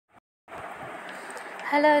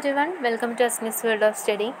Hello everyone, welcome to എസ്മിസ് world of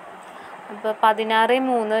study. അപ്പോൾ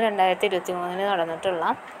 16/3/2023 നടന്നിട്ടുള്ള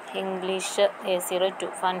English A02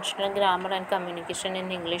 functional grammar and communication in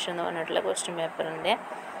English എന്ന് പറഞ്ഞിട്ടുള്ള question പേപ്പറിൻ്റെ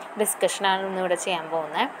ഡിസ്കഷനാണ് ഇന്നിവിടെ ചെയ്യാൻ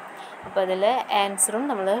പോകുന്നത്. അപ്പോൾ അതിൽ ആൻസറും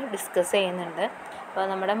നമ്മൾ ഡിസ്കസ് ചെയ്യുന്നുണ്ട്. അപ്പോൾ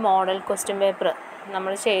നമ്മുടെ മോഡൽ ക്വസ്റ്റ്യൻ പേപ്പർ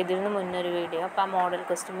നമ്മൾ ചെയ്തിരുന്നു മുന്നൊരു വീഡിയോ. അപ്പോൾ ആ മോഡൽ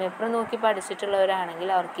ക്വസ്റ്റ്യൻ പേപ്പർ നോക്കി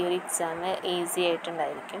പഠിച്ചിട്ടുള്ളവരാണെങ്കിൽ അവർക്ക് ഈ ഒരു എക്സാം ഈസി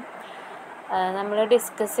ആയിട്ടുണ്ടായിരിക്കും. നമ്മൾ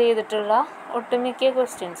ഡിസ്കസ് ചെയ്തിട്ടുള്ള ഒട്ടുമിക്ക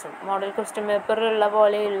ക്വസ്റ്റ്യൻസും മോഡൽ ക്വസ്റ്റ്യൻ പേപ്പറിലുള്ള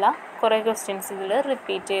പോലെയുള്ള കുറേ ക്വസ്റ്റ്യൻസ് ഇതിൽ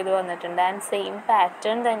റിപ്പീറ്റ് ചെയ്ത് വന്നിട്ടുണ്ട്. ആൻഡ് സെയിം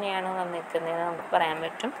പാറ്റേൺ തന്നെയാണ് വന്നിരിക്കുന്നതെന്ന് നമുക്ക് പറയാൻ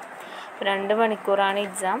പറ്റും. 2 മണിക്കൂറാണ്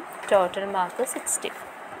എക്സാം, ടോട്ടൽ മാർക്ക് 60.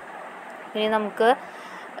 ഇനി നമുക്ക്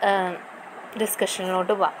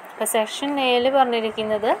ഡിസ്കഷനിലോട്ട് പോകാം. അപ്പോൾ സെക്ഷൻ എയിൽ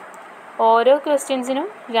പറഞ്ഞിരിക്കുന്നത് ഓരോ ക്വസ്റ്റ്യൻസിനും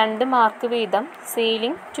 2 മാർക്ക് വീതം,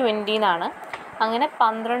 സീലിംഗ് 20 എന്നാണ്. അങ്ങനെ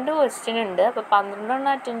 12 ക്വസ്റ്റ്യൻ ഉണ്ട്. അപ്പോൾ 12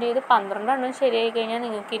 അറ്റൻഡ് ചെയ്ത് 12 ശരിയായി കഴിഞ്ഞാൽ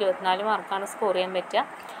നിങ്ങൾക്ക് 24 മാർക്കാണ് സ്കോർ ചെയ്യാൻ പറ്റുക.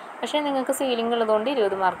 പക്ഷേ നിങ്ങൾക്ക് സീലിംഗ് ഉള്ളതുകൊണ്ട്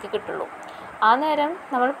 20 മാർക്ക് കിട്ടുള്ളൂ. ആ നേരം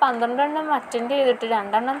നമ്മൾ 12 അറ്റൻഡ് ചെയ്തിട്ട്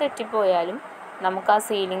 2 തെറ്റിപ്പോയാലും നമുക്ക് ആ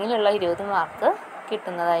സീലിങ്ങിലുള്ള 20 മാർക്ക്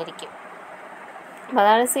കിട്ടുന്നതായിരിക്കും. അപ്പോൾ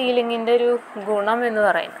അതാണ് സീലിങ്ങിൻ്റെ ഒരു ഗുണം എന്ന്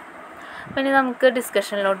പറയുന്നത്. പിന്നെ നമുക്ക്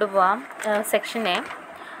ഡിസ്കഷനിലോട്ട് പോകാം. സെക്ഷൻ എ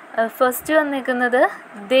ഫസ്റ്റ് വന്നിരിക്കുന്നത്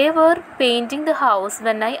ദേ വർ painting the house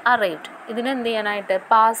when I arrived. ഇതിനെന്ത് ചെയ്യാനായിട്ട്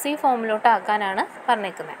പാസീവ് ഫോമിലോട്ട് ആക്കാനാണ്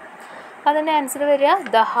പറഞ്ഞേക്കുന്നത്. അപ്പോൾ അതിൻ്റെ ആൻസർ വരിക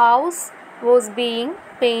the house was being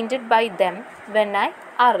painted by dum when I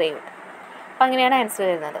arrived. അപ്പോൾ അങ്ങനെയാണ് ആൻസർ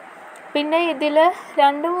വരുന്നത്. പിന്നെ ഇതിൽ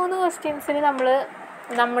 2-3 ക്വസ്റ്റ്യൻസിന് നമ്മൾ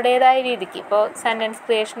നമ്മുടേതായ രീതിക്ക്, ഇപ്പോൾ സെൻറ്റൻസ്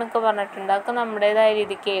ക്രിയേഷനൊക്കെ പറഞ്ഞിട്ടുണ്ട്, അതൊക്കെ നമ്മുടേതായ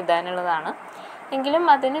രീതിക്ക് എഴുതാനുള്ളതാണ്. എങ്കിലും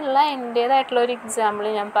അതിനുള്ള എൻ്റേതായിട്ടുള്ള ഒരു എക്സാമ്പിൾ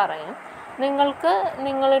ഞാൻ പറയും. നിങ്ങൾക്ക്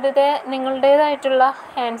നിങ്ങളുടേതായിട്ടുള്ള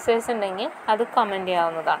ആൻസേഴ്സ് ഉണ്ടെങ്കിൽ അത് കമൻറ്റ്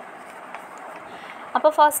ചെയ്യാവുന്നതാണ്.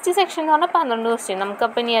 അപ്പോൾ ഫസ്റ്റ് സെക്ഷൻ എന്ന് പറഞ്ഞാൽ 12 ക്വസ്റ്റ്യൻ.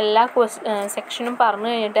 നമുക്കപ്പോൾ ഇനി എല്ലാ സെക്ഷനും പറഞ്ഞു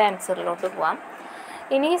കഴിഞ്ഞിട്ട് ആൻസറിലോട്ട് പോകാം.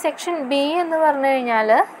 ഇനി സെക്ഷൻ ബി എന്ന് പറഞ്ഞു കഴിഞ്ഞാൽ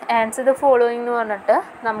ആൻസർ ദ ഫോളോയിങ് എന്ന് പറഞ്ഞിട്ട്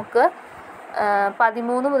നമുക്ക്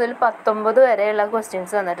 13 മുതൽ 19 വരെയുള്ള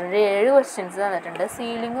ക്വസ്റ്റ്യൻസ് തന്നിട്ടുണ്ട്. 7 ക്വസ്റ്റ്യൻസ് തന്നിട്ടുണ്ട്.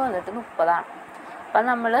 സീലിംഗ് വന്നിട്ട് 30ആണ്. അപ്പം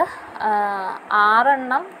നമ്മൾ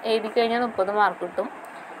 6 എഴുതി കഴിഞ്ഞാൽ 30 മാർക്ക് കിട്ടും.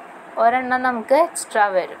 1 നമുക്ക് എക്സ്ട്രാ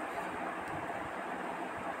വരും.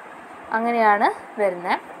 അങ്ങനെയാണ്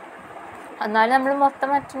വരുന്നത്. എന്നാലും നമ്മൾ മൊത്തം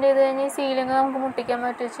അറ്റൻഡ് ചെയ്ത് കഴിഞ്ഞാൽ സീലിംഗ് നമുക്ക് മുട്ടിക്കാൻ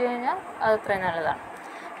പറ്റിച്ചു കഴിഞ്ഞാൽ അത് അത്രയും നല്ലതാണ്.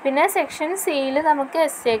 പിന്നെ സെക്ഷൻ സിയിൽ നമുക്ക്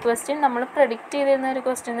essay ക്വസ്റ്റ്യൻ നമ്മൾ പ്രെഡിക്റ്റ് ചെയ്തിരുന്ന ഒരു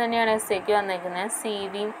ക്വസ്റ്റ്യൻ തന്നെയാണ് essayക്ക് വന്നിരിക്കുന്നത്.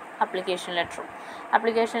 CV-യും application ലെറ്ററും.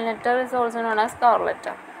 Application letter is also known as cover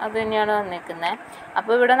letter. അത് തന്നെയാണ് വന്നിരിക്കുന്നത്.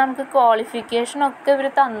 അപ്പോൾ ഇവിടെ നമുക്ക് ക്വാളിഫിക്കേഷനൊക്കെ ഇവർ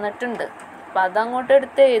തന്നിട്ടുണ്ട്. അപ്പോൾ അതങ്ങോട്ട്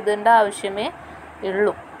എടുത്ത് എഴുതേണ്ട ആവശ്യമേ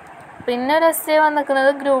ഉള്ളൂ. പിന്നെ ഒരു essay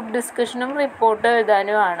വന്നിരിക്കുന്നത് ഗ്രൂപ്പ് ഡിസ്കഷനും റിപ്പോർട്ട്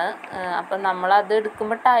എഴുതാനുമാണ്. അപ്പം നമ്മളത്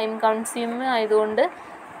എടുക്കുമ്പോൾ ടൈം കൺസ്യൂമിങ് ആയതുകൊണ്ട്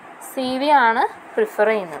CV ആണ് പ്രിഫർ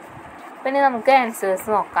ചെയ്യുന്നത്. പിന്നെ നമുക്ക് ആൻസേഴ്സ്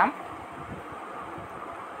നോക്കാം.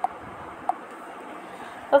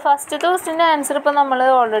 അപ്പോൾ ഫസ്റ്റത്തെ ക്വസ്റ്റ്യൻ്റെ ആൻസർ ഇപ്പോൾ നമ്മൾ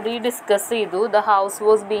ഓൾറെഡി ഡിസ്കസ് ചെയ്തു. The house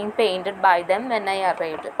was being painted by dum when I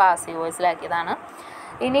arrived. Passive വോയിസിലാക്കിയതാണ്.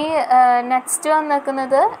 ഇനി നെക്സ്റ്റ്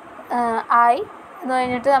വന്നിരിക്കുന്നത് ഐ എന്ന്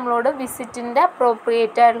കഴിഞ്ഞിട്ട് നമ്മളോട് വിസിറ്റിൻ്റെ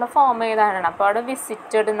അപ്രോപ്രിയേറ്റ് ആയിട്ടുള്ള ഫോം ഏതാനാണ്. അപ്പോൾ അവിടെ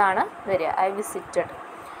വിസിറ്റഡ് എന്നാണ് വരിക. I visited.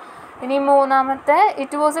 ഇനി മൂന്നാമത്തെ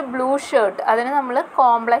it was A blue shirt. അതിനെ നമ്മൾ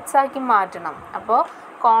കോംപ്ലക്സ് ആക്കി മാറ്റണം. അപ്പോൾ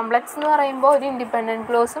കോംപ്ലക്സ് എന്ന് പറയുമ്പോൾ ഒരു ഇൻഡിപെൻഡൻറ്റ്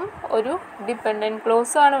ക്ലോസും ഒരു ഡിപ്പെൻഡൻറ്റ്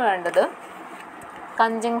ക്ലോസും ആണ് വേണ്ടത്.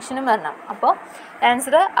 കൺജങ്ഷനും വരണം. അപ്പോൾ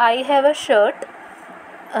answer I have A shirt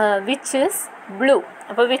which is blue.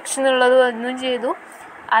 അപ്പോൾ വിച്ച് എന്നുള്ളത് ഒന്നും ചെയ്തു.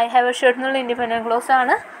 ഐ ഹാവ് എ ഷർട്ട് എന്നുള്ള ഇൻഡിപെൻഡൻറ്റ് ക്ലോസ്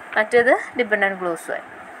ആണ്, മറ്റേത് ഡിപ്പെൻഡൻറ്റ് ക്ലോസുമായി.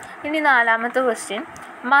 ഇനി നാലാമത്തെ question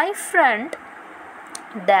my friend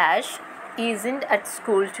dash isn't at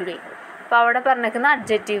school today. അപ്പോൾ അവിടെ പറഞ്ഞിരിക്കുന്ന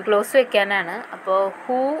അഡ്ജക്റ്റീവ് ക്ലോസ് വെക്കാനാണ്. അപ്പോൾ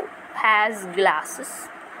ഹൂ ഹാസ് ഗ്ലാസസ്,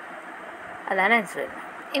 അതാണ് ആൻസർ വരുന്നത്.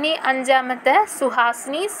 ഇനി അഞ്ചാമത്തെ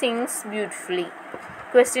Suhasini sings beautifully.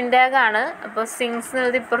 Question tag ആണ്. അപ്പോൾ സിങ്സ്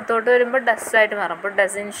എന്നുള്ളത് ഇപ്പുറത്തോട്ട് വരുമ്പോൾ ഡസ്സായിട്ട് മാറും. അപ്പോൾ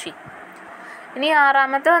ഡസൻ ഷീ. ഇനി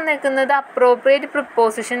ആറാമത്തെ വന്നിരിക്കുന്നത് appropriate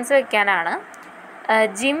prepositions വെക്കാനാണ്.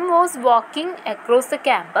 Gym was walking across the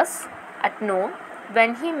campus at noon when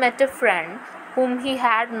he met a friend whom he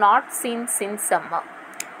had not seen since summer.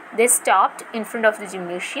 They stopped in front of the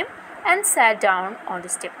gymnasium and sat down on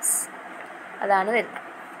the steps. അതാണ് വരുന്നത്.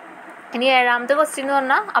 ഇനി ഏഴാമത്തെ question എന്ന്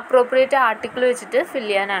പറഞ്ഞാൽ appropriate article വെച്ചിട്ട്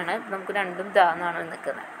fill ചെയ്യാനാണ്. നമുക്ക് രണ്ടും ഇതാണെന്നാണ്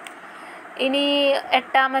നിൽക്കുന്നത്. ഇനി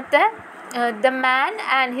എട്ടാമത്തെ the man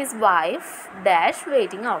and his wife dash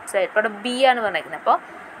waiting outside. ഇപ്പോൾ അവിടെ ബി ആണ് പറഞ്ഞിരിക്കുന്നത്. അപ്പോൾ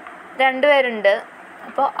 2 പേരുണ്ട്.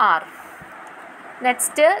 അപ്പോൾ R.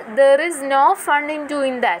 Next there is no fun in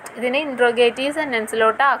doing that. ഇതിനെ ഇൻട്രോഗേറ്റീവ്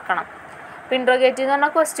സെൻറ്റൻസിലോട്ട് ആക്കണം. അപ്പോൾ ഇൻട്രോഗേറ്റീവ് എന്ന്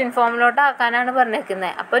പറഞ്ഞാൽ ക്വസ്റ്റ്യൻ ഫോമിലോട്ട് ആക്കാനാണ്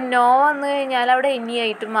പറഞ്ഞിരിക്കുന്നത്. അപ്പോൾ നോ വന്നു കഴിഞ്ഞാൽ അവിടെ എനി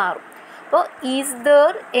ആയിട്ട് മാറും. അപ്പോൾ is there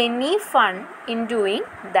any fun in doing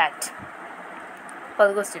that. അപ്പോൾ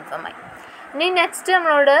അത് ക്വസ്റ്റ്യൻ ഫോമായി. ഇനി നെക്സ്റ്റ്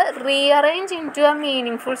നമ്മളോട് rearrange in to A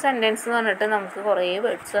meaning sentence എന്ന് പറഞ്ഞിട്ട് നമുക്ക് കുറേ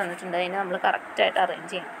വേർഡ്സ് തന്നിട്ടുണ്ട്. അതിന് നമ്മൾ കറക്റ്റായിട്ട്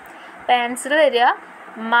അറേഞ്ച് ചെയ്യണം. അപ്പോൾ ആൻസർ വരിക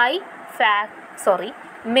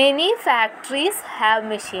many factories have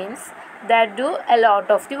machines that do a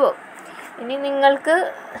lot of the work. ഇനി നിങ്ങൾക്ക്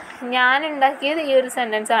ഞാൻ ഉണ്ടാക്കിയത് ഈ ഒരു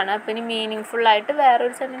സെൻറ്റൻസ് ആണ്. അപ്പോൾ ഇനി മീനിങ് ഫുള്ളായിട്ട്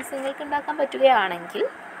വേറൊരു സെൻറ്റൻസ് നിങ്ങൾക്ക് ഉണ്ടാക്കാൻ പറ്റുകയാണെങ്കിൽ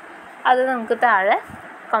അത് നമുക്ക് താഴെ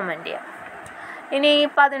കമൻറ്റ് ചെയ്യാം. ഇനി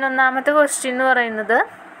 11ാമത്തെ ക്വസ്റ്റ്യൻ എന്ന് പറയുന്നത്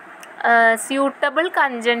സ്യൂട്ടബിൾ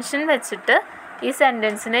കൺജങ്ഷൻ വെച്ചിട്ട് ഈ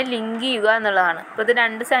സെൻറ്റൻസിനെ ലിങ്ക് ചെയ്യുക എന്നുള്ളതാണ്. അപ്പോൾ ഇത്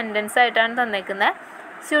 2 സെൻറ്റൻസ് ആയിട്ടാണ് തന്നേക്കുന്നത്.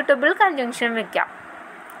 സ്യൂട്ടബിൾ കൺജങ്ഷൻ വെക്കാം.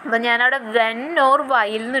 അപ്പോൾ ഞാനവിടെ വെൻ ഓർ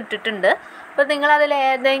വൈൽ എന്ന് ഇട്ടിട്ടുണ്ട്. അപ്പോൾ നിങ്ങളതിൽ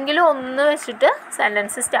ഏതെങ്കിലും ഒന്ന് വെച്ചിട്ട്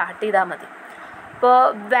സെൻറ്റൻസ് സ്റ്റാർട്ട് ചെയ്താൽ മതി. അപ്പോൾ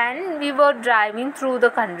when we were driving through the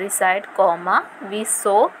country side V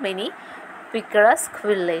so many പിക്ചറസ്ക്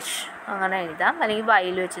village അങ്ങനെ എഴുതാം, അല്ലെങ്കിൽ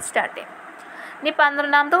വൈൽ വെച്ച് സ്റ്റാർട്ട് ചെയ്യാം. ഇനി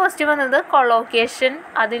 12ാമത്തെ ക്വസ്റ്റ്യൻ വന്നത് കൊളോക്കേഷൻ.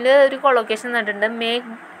 അതിൽ ഒരു കൊളോക്കേഷൻ തന്നിട്ടുണ്ട്, മേക്ക്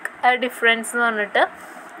എ ഡിഫറൻസ് എന്ന് പറഞ്ഞിട്ട്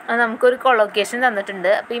നമുക്കൊരു കൊളോക്കേഷൻ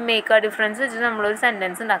തന്നിട്ടുണ്ട്. അപ്പോൾ ഈ മേക്ക് എ ഡിഫറൻസ് വെച്ചിട്ട് നമ്മളൊരു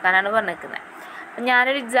സെൻറ്റൻസ് ഉണ്ടാക്കാനാണ് പറഞ്ഞിരിക്കുന്നത്. അപ്പം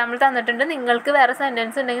ഞാനൊരു എക്സാമ്പിൾ തന്നിട്ടുണ്ട്. നിങ്ങൾക്ക് വേറെ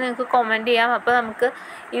സെൻറ്റൻസ് ഉണ്ടെങ്കിൽ നിങ്ങൾക്ക് കമൻറ്റ് ചെയ്യാം. അപ്പോൾ നമുക്ക്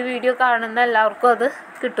ഈ വീഡിയോ കാണുന്ന എല്ലാവർക്കും അത്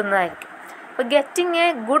കിട്ടുന്നതായിരിക്കും. അപ്പോൾ getting A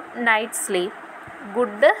good night sleep,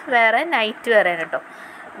 good വേറെ നൈറ്റ് വേറെ കേട്ടോ.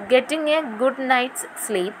 Getting A good nights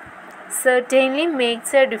sleep certainly makes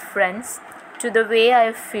a difference to the way I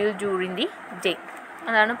feel during the day.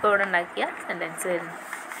 അതാണ് ഇപ്പോൾ ഇവിടെ ഉണ്ടാക്കിയ സെൻറ്റൻസ് വരുന്നത്.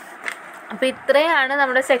 അപ്പോൾ ഇത്രയാണ്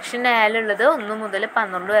നമ്മുടെ സെക്ഷൻ എയിലുള്ളത്. 1 മുതൽ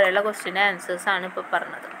 12 വരെയുള്ള ക്വസ്റ്റ്യൻ ആൻസേഴ്സാണ് ഇപ്പോൾ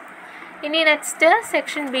പറഞ്ഞത്. ഇനി നെക്സ്റ്റ്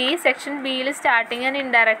സെക്ഷൻ ബി. സെക്ഷൻ ബിയിൽ സ്റ്റാർട്ടിങ് ആൻഡ്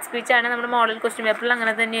ഇൻഡയറക്റ്റ് സ്പീച്ചാണ് നമ്മുടെ മോഡൽ ക്വസ്റ്റ്യൻ പേപ്പറിൽ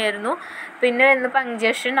അങ്ങനെ തന്നെയായിരുന്നു. പിന്നെ വരുന്ന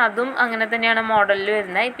പങ്ക്ച്വേഷൻ അതും അങ്ങനെ തന്നെയാണ് മോഡലിൽ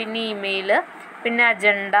വരുന്നത്. പിന്നെ ഇമെയിൽ, പിന്നെ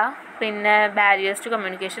അജണ്ട, പിന്നെ barriers to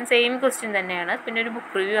communication same question തന്നെയാണ്. പിന്നെ ഒരു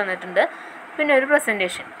ബുക്ക് റിവ്യൂ വന്നിട്ടുണ്ട്, പിന്നെ ഒരു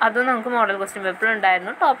പ്രസൻറ്റേഷൻ, അതും നമുക്ക് മോഡൽ ക്വസ്റ്റ്യൻ പേപ്പറിൽ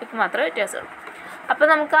ഉണ്ടായിരുന്നു. ടോപ്പിക്ക് മാത്രമേ വ്യത്യാസമുള്ളൂ. അപ്പോൾ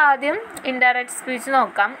നമുക്ക് ആദ്യം ഇൻഡയറക്റ്റ് സ്പീച്ച്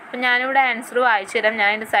നോക്കാം. അപ്പോൾ ഞാനിവിടെ ആൻസർ വായിച്ചു തരാം. ഞാൻ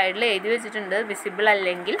എൻ്റെ സൈഡിൽ എഴുതി വെച്ചിട്ടുണ്ട്, വിസിബിൾ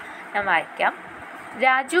അല്ലെങ്കിൽ ഞാൻ വായിക്കാം.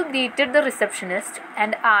 Raju greeted the receptionist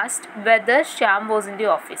and asked whether Shyam was in the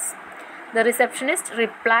office. The receptionist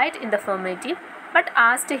replied in the affirmative but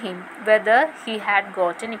asked him whether he had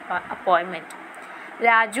got an appointment.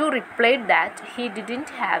 Raju replied that he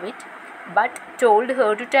didn't have it but told her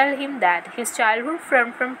to tell him that his childhood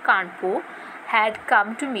friend from Kanpur had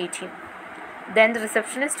come to meet him. Then the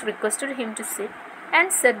receptionist requested him to sit and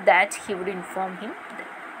said that he would inform him.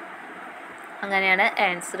 അങ്ങനെയാണ്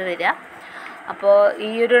answer വരിക. അപ്പോൾ ഈ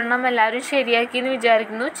ഒരു എണ്ണം എല്ലാവരും ശരിയാക്കി എന്ന്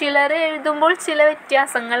വിചാരിക്കുന്നു. ചിലർ എഴുതുമ്പോൾ ചില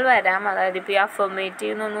വ്യത്യാസങ്ങൾ വരാം. അതായത് ഇപ്പോൾ ഈ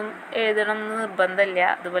അഫർമേറ്റീവ് എന്നൊന്നും എഴുതണം എന്ന് നിർബന്ധമില്ല.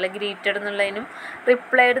 അതുപോലെ ഗ്രീറ്റഡ് എന്നുള്ളതിനും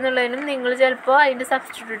റിപ്ലൈഡ് എന്നുള്ളതിനും നിങ്ങൾ ചിലപ്പോൾ അതിൻ്റെ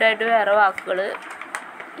സബ്സ്റ്റിറ്റ്യൂട്ടായിട്ട് വേറെ വാക്കുകൾ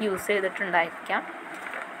യൂസ് ചെയ്തിട്ടുണ്ടായിരിക്കാം.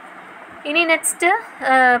 ഇനി നെക്സ്റ്റ്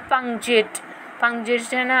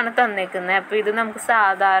പങ്ക്ച്വേഷനാണ് തന്നേക്കുന്നത്. അപ്പോൾ ഇത് നമുക്ക്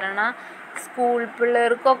സാധാരണ സ്കൂൾ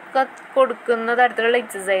പിള്ളേർക്കൊക്കെ കൊടുക്കുന്ന തരത്തിലുള്ള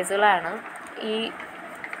എക്സസൈസുകളാണ് ഈ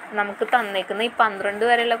നമുക്ക് തന്നേക്കുന്ന. ഈ 12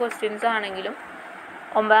 വരെയുള്ള ക്വസ്റ്റ്യൻസ് ആണെങ്കിലും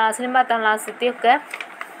 9ാം ക്ലാസ്സിലും 10ാം ക്ലാസ്സിലത്തെയും ഒക്കെ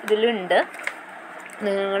ഇതിലുണ്ട്.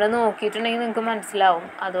 നിങ്ങൾ നോക്കിയിട്ടുണ്ടെങ്കിൽ നിങ്ങൾക്ക് മനസ്സിലാവും.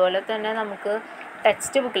 അതുപോലെ തന്നെ നമുക്ക്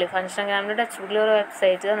ടെക്സ്റ്റ് ബുക്കിൽ ഫങ്ഷൻ ഗ്രാമിൻ്റെ ടെക്സ്റ്റ് ബുക്കിൽ ഒരു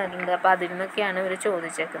വെബ്സൈറ്റ് തന്നിട്ടുണ്ട്. അപ്പോൾ അതിൽ നിന്നൊക്കെയാണ് ഇവർ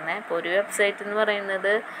ചോദിച്ചേക്കുന്നത്. അപ്പോൾ ഒരു വെബ്സൈറ്റ് എന്ന്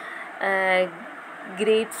പറയുന്നത്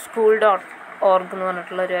greatschool.org എന്ന്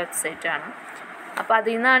പറഞ്ഞിട്ടുള്ളൊരു വെബ്സൈറ്റാണ്. അപ്പോൾ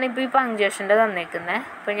അതിൽ നിന്നാണ് ഇപ്പോൾ ഈ പങ്ക്ച്വേഷൻ്റെ തന്നേക്കുന്നത്.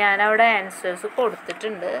 അപ്പോൾ ഞാനവിടെ ആൻസേഴ്സ്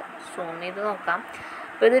കൊടുത്തിട്ടുണ്ട്, സൂം ചെയ്ത് നോക്കാം.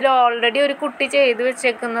 അപ്പോൾ ഇതിൽ ഓൾറെഡി ഒരു കുട്ടി ചെയ്ത്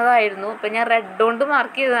വെച്ചേക്കുന്നതായിരുന്നു. അപ്പോൾ ഞാൻ റെഡ് കൊണ്ട്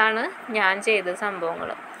മാർക്ക് ചെയ്തതാണ് ഞാൻ ചെയ്ത സംഭവങ്ങൾ.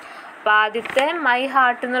 അപ്പോൾ ആദ്യത്തെ മൈ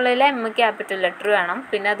ഹാർട്ട് എന്നുള്ളതിൽ എം ക്യാപിറ്റൽ ലെറ്റർ വേണം.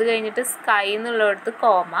 പിന്നെ അത് കഴിഞ്ഞിട്ട് സ്കൈ എന്നുള്ളിടത്ത്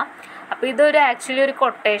കോമ. അപ്പോൾ ഇതൊരു ആക്ച്വലി ഒരു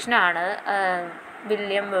കൊട്ടേഷനാണ്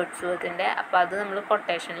വില്യം വേർഡ്സ്വർത്തിൻ്റെ. അപ്പോൾ അത് നമ്മൾ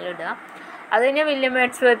കൊട്ടേഷനിൽ ഇടുക. അത് കഴിഞ്ഞാൽ വില്യം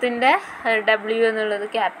വേർഡ്സ്വർത്തിൻ്റെ W എന്നുള്ളത്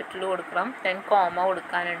ക്യാപിറ്റൽ കൊടുക്കണം. ദെൻ കോമ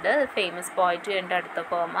കൊടുക്കാനുണ്ട്, ഫേമസ് പോയിറ്റ് കഴിഞ്ഞിട്ട് അടുത്ത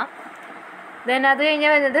കോമ. ദെൻ അത്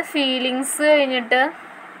കഴിഞ്ഞാൽ വരുന്നത് ഫീലിങ്സ് കഴിഞ്ഞിട്ട്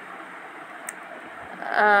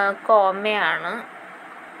കോമയാണ്.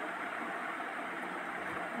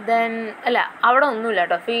 ദെൻ അല്ല, അവിടെ ഒന്നുമില്ല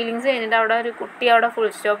കേട്ടോ. ഫീലിങ്സ് കഴിഞ്ഞിട്ട് അവിടെ ഒരു കുട്ടി അവിടെ ഫുൾ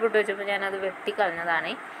സ്റ്റോപ്പ് ഇട്ട് വെച്ചപ്പോൾ ഞാനത്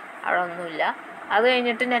വെട്ടിക്കളഞ്ഞതാണ്. അവിടെ ഒന്നുമില്ല. അത്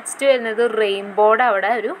കഴിഞ്ഞിട്ട് നെക്സ്റ്റ് വരുന്നത് റെയിൻബോയുടെ അവിടെ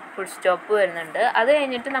ഒരു ഫുൾ സ്റ്റോപ്പ് വരുന്നുണ്ട്. അത്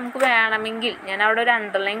കഴിഞ്ഞിട്ട് നമുക്ക് വേണമെങ്കിൽ ഞാൻ അവിടെ ഒരു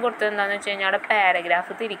അണ്ടർലൈൻ കൊടുത്തത് എന്താണെന്ന് വെച്ച് കഴിഞ്ഞാൽ അവിടെ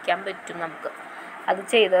പാരഗ്രാഫ് തിരിക്കാൻ പറ്റും നമുക്ക്. അത്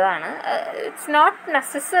ചെയ്തതാണ്. ഇറ്റ്സ് നോട്ട്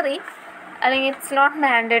നെസസറി അല്ലെങ്കിൽ ഇറ്റ്സ് നോട്ട്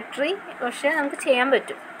മാൻഡേറ്ററി, പക്ഷേ നമുക്ക് ചെയ്യാൻ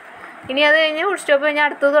പറ്റും. ഇനി അത് കഴിഞ്ഞ് ഫുൾ സ്റ്റോപ്പ് കഴിഞ്ഞാൽ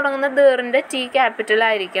അടുത്ത് തുടങ്ങുന്ന ദറിൻ്റെ T ക്യാപിറ്റൽ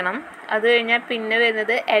ആയിരിക്കണം. അത് കഴിഞ്ഞാൽ പിന്നെ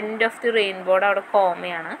വരുന്നത് എൻഡ് ഓഫ് ദി റെയിൻബോയുടെ അവിടെ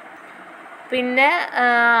കോമയാണ്. പിന്നെ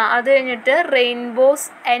അത് കഴിഞ്ഞിട്ട് റെയിൻബോസ്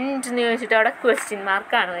എൻഡ് എന്ന് ചോദിച്ചിട്ട് അവിടെ ക്വസ്റ്റ്യൻ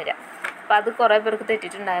മാർക്കാണ് വരിക. അപ്പോൾ അത് കുറേ പേർക്ക്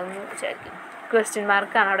തെറ്റിയിട്ടുണ്ടായിരുന്നു വിചാരിക്കും. ക്വസ്റ്റ്യൻ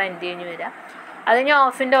മാർക്കാണ് അവിടെ എൻഡ് കഴിഞ്ഞ് വരിക. അത് കഴിഞ്ഞ്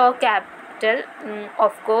ഓഫിൻ്റെ O capital,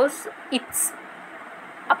 of course it's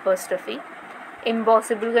apostrophe,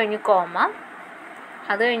 impossible കഴിഞ്ഞ് കോമ,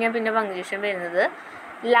 അത് കഴിഞ്ഞാൽ പിന്നെ പങ്ക്ച്വേഷൻ വരുന്നത്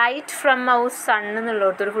light from our sun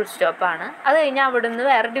എന്നുള്ളിടത്തൊരു full സ്റ്റോപ്പാണ്. അത് കഴിഞ്ഞാൽ അവിടെ നിന്ന്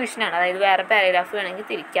വേറെ ഡിവിഷനാണ്, അതായത് വേറെ പാരഗ്രാഫ് വേണമെങ്കിൽ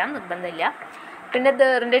തിരിക്കാം, നിർബന്ധമില്ല. പിന്നെ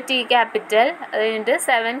ദറിൻ്റെ ടി ക്യാപിറ്റൽ, അത് കഴിഞ്ഞിട്ട്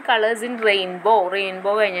 7 കളേഴ്സ് ഇൻ റെയിൻബോ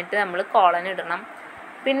കഴിഞ്ഞിട്ട് നമ്മൾ കോളൻ ഇടണം.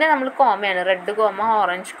 പിന്നെ നമ്മൾ കോമയാണ്, red comma,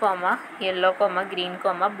 orange comma, yellow comma, green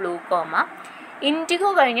comma, blue comma.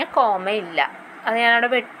 IndiGo കഴിഞ്ഞ കോമ ഇല്ല, അത് ഞാനവിടെ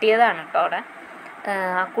വെട്ടിയതാണ് കേട്ടോ. അവിടെ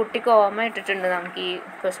ആ കുട്ടി കോമ ഇട്ടിട്ടുണ്ട് നമുക്ക് ഈ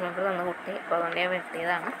ക്വസ്റ്റ്യൻ പേപ്പർ തന്ന കുട്ടി, അപ്പോൾ അതുകൊണ്ട് ഞാൻ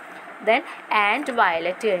വെട്ടിയതാണ്. ദെൻ ആൻഡ്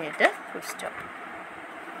വയലറ്റ് കഴിഞ്ഞിട്ട് ഫുൾ സ്റ്റോപ്പ്.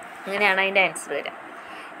 അങ്ങനെയാണ് അതിൻ്റെ ആൻസർ വരിക.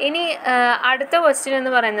 ഇനി അടുത്ത ക്വസ്റ്റ്യൻ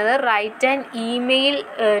എന്ന് പറയുന്നത് right an email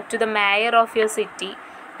to the mayor of your city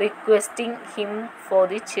requesting him for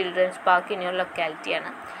the children's park in your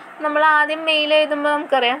ലൊക്കാലിറ്റിയാണ്. നമ്മൾ ആദ്യം മെയിൽ എഴുതുമ്പോൾ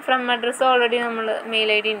നമുക്കറിയാം ഫ്രം അഡ്രസ്സ് ഓൾറെഡി നമ്മൾ മെയിൽ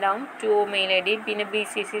ഐ ഡി ഉണ്ടാവും, ടു മെയിൽ ഐ ഡി, പിന്നെ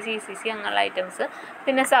BCC CCC അങ്ങനെയുള്ള ഐറ്റംസ്,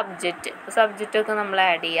 പിന്നെ സബ്ജക്റ്റൊക്കെ നമ്മൾ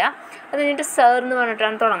ആഡ് ചെയ്യുക. അത് കഴിഞ്ഞിട്ട് സർ എന്ന്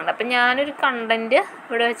പറഞ്ഞിട്ടാണ് തുടങ്ങുന്നത്. അപ്പം ഞാനൊരു കണ്ടൻറ്റ്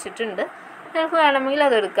ഇവിടെ വെച്ചിട്ടുണ്ട്, നിങ്ങൾക്ക് വേണമെങ്കിൽ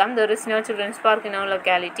അതെടുക്കാം. There is no children's park in our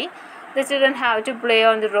locality, the children have to play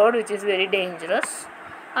on the road which is very dangerous,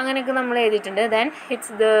 അങ്ങനെയൊക്കെ നമ്മൾ എഴുതിയിട്ടുണ്ട്. Then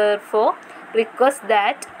it's therefore request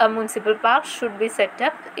that A municipal park should be set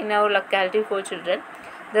up in our locality for children.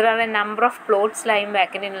 There are a number of plots lying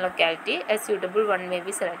vacant in a locality. A suitable one may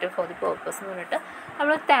be selected for the purpose എന്ന് പറഞ്ഞിട്ട്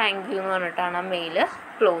നമ്മൾ thank you എന്ന് പറഞ്ഞിട്ടാണ് ആ mail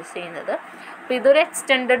close ചെയ്യുന്നത്. അപ്പോൾ ഇതൊരു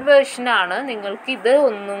extended വേർഷനാണ്. നിങ്ങൾക്ക് ഇത്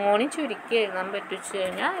ഒന്നും കൂടി ചുരുക്കി എഴുതാൻ പറ്റിച്ചു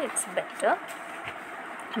കഴിഞ്ഞാൽ ഇറ്റ്സ് ബെറ്റർ.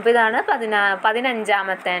 അപ്പോൾ ഇതാണ്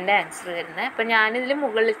 15ാമത്തെ ആൻസർ വരുന്നത്. അപ്പോൾ ഞാനിതിൽ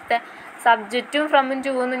മുകളിലത്തെ സബ്ജക്റ്റും ഫ്രമും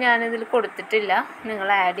ടൂവൊന്നും ഞാനിതിൽ കൊടുത്തിട്ടില്ല, നിങ്ങൾ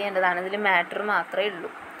ആഡ് ചെയ്യേണ്ടതാണ്. ഇതിൽ മാറ്റർ മാത്രമേ ഉള്ളൂ.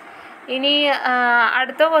 ഇനി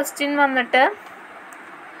അടുത്ത ക്വസ്റ്റ്യൻ വന്നിട്ട്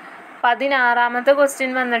 16ാമത്തെ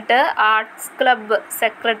ക്വസ്റ്റ്യൻ വന്നിട്ട് ആർട്സ് ക്ലബ്ബ്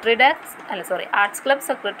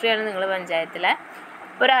സെക്രട്ടറിയാണ് നിങ്ങൾ പഞ്ചായത്തിലെ.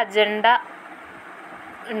 ഒരു അജണ്ട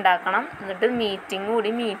ഉണ്ടാക്കണം, എന്നിട്ട് മീറ്റിംഗ്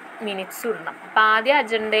കൂടി മിനിറ്റ്സ് ഇടണം. അപ്പോൾ ആദ്യം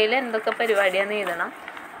അജണ്ടയിൽ എന്തൊക്കെ പരിപാടിയാണെന്ന് എഴുതണം.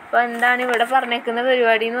 അപ്പോൾ എന്താണ് ഇവിടെ പറഞ്ഞേക്കുന്ന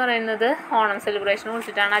പരിപാടി എന്ന് പറയുന്നത്, ഓണം സെലിബ്രേഷനെ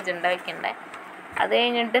കുറിച്ചിട്ടാണ് അജണ്ട വയ്ക്കേണ്ടത്. അത്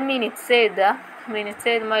കഴിഞ്ഞിട്ട് മിനിറ്റ്സ് എഴുതുക. മിനിറ്റ്സ്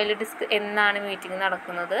എഴുതുമ്പോൾ അതിൽ എന്നാണ് മീറ്റിംഗ്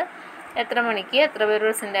നടക്കുന്നത്, എത്ര മണിക്ക്, എത്ര പേര്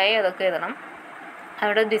പ്രസൻ്റായി, അതൊക്കെ എഴുതണം.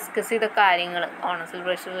 അവിടെ ഡിസ്കസ് ചെയ്ത കാര്യങ്ങൾ ഓണം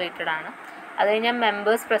സെലിബ്രേഷൻ റിലേറ്റഡ് ആണ്. അത് കഴിഞ്ഞാൽ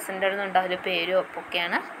മെമ്പേഴ്സ് പ്രസൻറ്റഡ് എന്നുണ്ട്, അതിൽ പേരും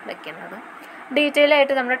ഒപ്പൊക്കെയാണ് വെക്കുന്നത്. ഡീറ്റെയിൽ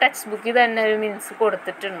ആയിട്ട് നമ്മുടെ ടെക്സ്റ്റ് ബുക്കിൽ തന്നെ ഒരു മിനിറ്റ്സ്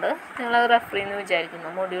കൊടുത്തിട്ടുണ്ട്, നിങ്ങളത് റെഫർ ചെയ്യുന്നു വിചാരിക്കുന്നു.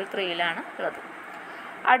 മൊഡ്യൂൾ 3ലാണ് ഉള്ളത്.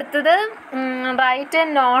 അടുത്തത് write a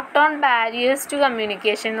not on barriers to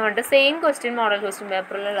communication എന്ന് പറഞ്ഞിട്ട് സെയിം ക്വസ്റ്റ്യൻ മോഡൽ ക്വസ്റ്റ്യൻ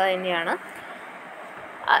പേപ്പറിലുള്ളത് തന്നെയാണ്.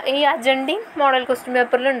 ഈ അജണ്ടയും മോഡൽ ക്വസ്റ്റ്യൻ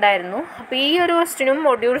പേപ്പറിൽ ഉണ്ടായിരുന്നു. അപ്പോൾ ഈ ഒരു ക്വസ്റ്റ്യനും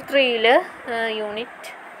മൊഡ്യൂൾ 3ൽ യൂണിറ്റ്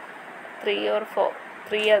 3 or 4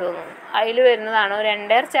 തോന്നുന്നു അതിൽ വരുന്നതാണ്.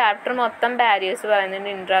 2 ചാപ്റ്റർ മൊത്തം ബാരിയേഴ്സ് പറയുന്നുണ്ട്.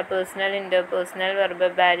 ഇൻട്രാപേഴ്സണൽ, ഇൻ്റർപേഴ്സണൽ,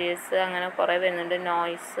 വെർബൽ ബാരിയേഴ്സ്, അങ്ങനെ കുറേ വരുന്നുണ്ട്.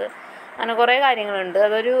 നോയ്സ്, അങ്ങനെ കുറേ കാര്യങ്ങളുണ്ട്.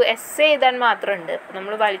 അതൊരു എസ്സേ എഴുതാൻ മാത്രമുണ്ട്.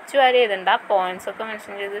 നമ്മൾ വലിച്ചു വാരി എഴുതണ്ട, പോയിൻറ്റ്സൊക്കെ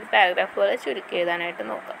മെൻഷൻ ചെയ്തൊരു പാരഗ്രാഫ് പോലെ ചുരുക്കി എഴുതാനായിട്ട്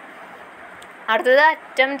നോക്കാം. അടുത്തത്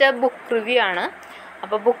അറ്റംപ്റ്റ് ബുക്ക് റിവ്യൂ ആണ്.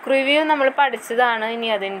 അപ്പോൾ ബുക്ക് റിവ്യൂ നമ്മൾ പഠിച്ചതാണ്. ഇനി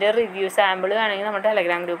അതിൻ്റെ റിവ്യൂ സാമ്പിൾ വേണമെങ്കിൽ നമ്മുടെ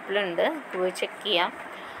ടെലഗ്രാം ഗ്രൂപ്പിലുണ്ട്, പോയി ചെക്ക് ചെയ്യാം.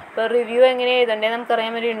 ഇപ്പോൾ റിവ്യൂ എങ്ങനെ എഴുതണ്ടേ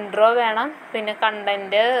നമുക്കറിയാം. ഒരു ഇൻട്രോ വേണം, പിന്നെ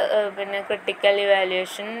കണ്ടൻറ്റ്, പിന്നെ ക്രിട്ടിക്കൽ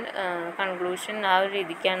ഇവാലുവേഷൻ, കൺക്ലൂഷൻ, ആ ഒരു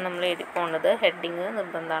രീതിക്കാണ് നമ്മൾ എഴുതി പോകുന്നത്. ഹെഡിങ്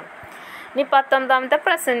നിർബന്ധമാണ്. ഇനി 19ാമത്തെ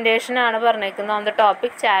പ്രസൻറ്റേഷനാണ് പറഞ്ഞേക്കുന്നത്. On the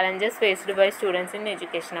topic challenges faced by students in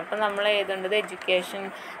education. അപ്പോൾ നമ്മൾ എഴുതേണ്ടത് എഡ്യൂക്കേഷൻ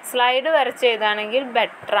സ്ലൈഡ് വരച്ച് എഴുതുകയാണെങ്കിൽ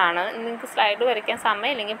ബെറ്ററാണ്. നിങ്ങൾക്ക് സ്ലൈഡ് വരയ്ക്കാൻ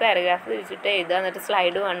സമയമില്ലെങ്കിൽ പാരഗ്രാഫ് തിരിച്ചിട്ട് എഴുതുക, എന്നിട്ട്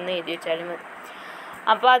സ്ലൈഡ് 1 എഴുതി വെച്ചാലും മതി.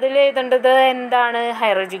 അപ്പോൾ അതിൽ എഴുതേണ്ടത് എന്താണ്,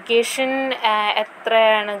 ഹയർ എഡ്യൂക്കേഷൻ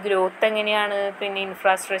എത്രയാണ്, ഗ്രോത്ത് എങ്ങനെയാണ്, പിന്നെ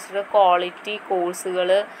ഇൻഫ്രാസ്ട്രക്ചർ, ക്വാളിറ്റി, കോഴ്സുകൾ,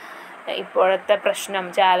 ഇപ്പോഴത്തെ പ്രശ്നം,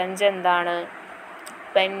 ചാലഞ്ച് എന്താണ്,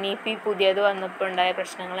 ഇപ്പം NEP പുതിയത് വന്നപ്പോൾ ഉണ്ടായ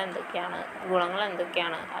പ്രശ്നങ്ങൾ എന്തൊക്കെയാണ്, ഗുണങ്ങൾ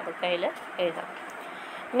എന്തൊക്കെയാണ്, അതൊക്കെ അതിൽ എഴുതാം.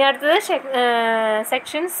 ഇനി അടുത്തത്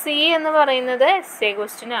സെക്ഷൻ C എന്ന് പറയുന്നത് എസ്സേ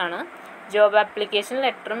ക്വസ്റ്റ്യൻ ആണ്. ജോബ് ആപ്ലിക്കേഷൻ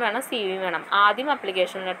ലെറ്ററും വേണം, CV വേണം. ആദ്യം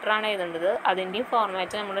ആപ്ലിക്കേഷൻ ലെറ്ററാണ് എഴുതേണ്ടത്. അതിൻ്റെയും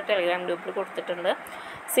ഫോർമാറ്റ് നമ്മുടെ ടെലഗ്രാം ഗ്രൂപ്പിൽ കൊടുത്തിട്ടുണ്ട്.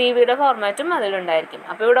 CVയുടെ ഫോർമാറ്റും അതിലുണ്ടായിരിക്കും.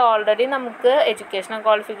 അപ്പോൾ ഇവിടെ ഓൾറെഡി നമുക്ക് എഡ്യൂക്കേഷണൽ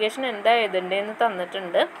ക്വാളിഫിക്കേഷൻ എന്താ എഴുതേണ്ടതെന്ന്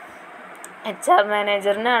തന്നിട്ടുണ്ട്. HR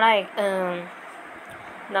മാനേജറിനാണ്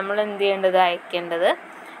നമ്മൾ എന്ത് ചെയ്യേണ്ടത്, അയക്കേണ്ടത്.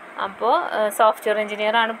 അപ്പോൾ സോഫ്റ്റ്വെയർ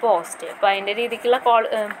എഞ്ചിനീയറാണ് പോസ്റ്റ്. അപ്പോൾ അതിൻ്റെ രീതിക്കുള്ള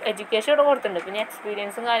എഡ്യൂക്കേഷൻ ഇവിടെ കൊടുത്തിട്ടുണ്ട്. പിന്നെ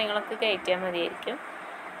എക്സ്പീരിയൻസും കാര്യങ്ങളൊക്കെ കയറ്റിയാൽ മതിയായിരിക്കും.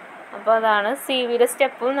 അപ്പോൾ അതാണ് CVയുടെ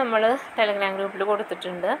സ്റ്റെപ്പും നമ്മൾ ടെലഗ്രാം ഗ്രൂപ്പിൽ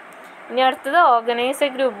കൊടുത്തിട്ടുണ്ട്. ഇനി അടുത്തത് organise A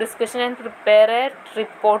group discussion and prepare A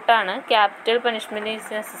റിപ്പോർട്ടാണ്. ക്യാപിറ്റൽ പണിഷ്മെൻറ്റ്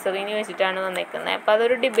ഈസ് നെസസറിന്ന് വെച്ചിട്ടാണ് വന്നേക്കുന്നത്. അപ്പോൾ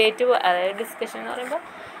അതൊരു ഡിബേറ്റ്, അതായത് ഡിസ്കഷൻ എന്ന് പറയുമ്പോൾ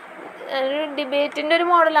ഒരു ഡിബേറ്റിൻ്റെ ഒരു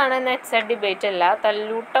മോഡലാണ്. എക്സാക്ട് ഡിബേറ്റ് അല്ല,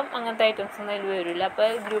 തല്ലൂട്ടം അങ്ങനത്തെ ഐറ്റംസ് ഒന്നും അതിൽ വരില്ല. അപ്പോൾ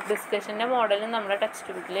ഗ്രൂപ്പ് ഡിസ്കഷൻ്റെ മോഡൽ നമ്മുടെ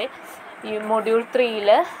ടെക്സ്റ്റ് ബുക്കിൽ ഈ മൊഡ്യൂൾ 3ൽ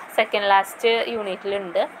സെക്കൻഡ് ലാസ്റ്റ്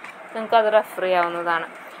യൂണിറ്റിലുണ്ട്. നിങ്ങൾക്കത് റെഫർ ചെയ്യാവുന്നതാണ്.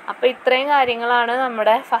 അപ്പോൾ ഇത്രയും കാര്യങ്ങളാണ്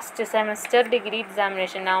നമ്മുടെ first semester degree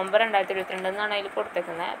examination November 2022 എന്നാണ് അതിൽ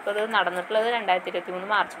കൊടുത്തേക്കുന്നത്. അപ്പോൾ ഇത് നടന്നിട്ടുള്ളത് 2023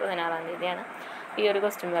 മാർച്ച് 16-ാം തീയതിയാണ് ഈ ഒരു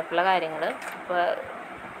ക്വസ്റ്റ്യൻ പേപ്പറിലെ കാര്യങ്ങൾ. അപ്പോൾ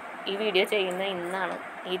ഈ വീഡിയോ ചെയ്യുന്ന ഇന്നാണ്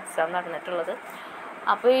ഈ എക്സാം നടന്നിട്ടുള്ളത്.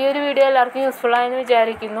 അപ്പോൾ ഈ ഒരു വീഡിയോ എല്ലാവർക്കും യൂസ്ഫുൾ ആയെന്ന്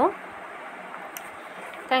വിചാരിക്കുന്നു.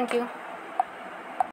 Thank you.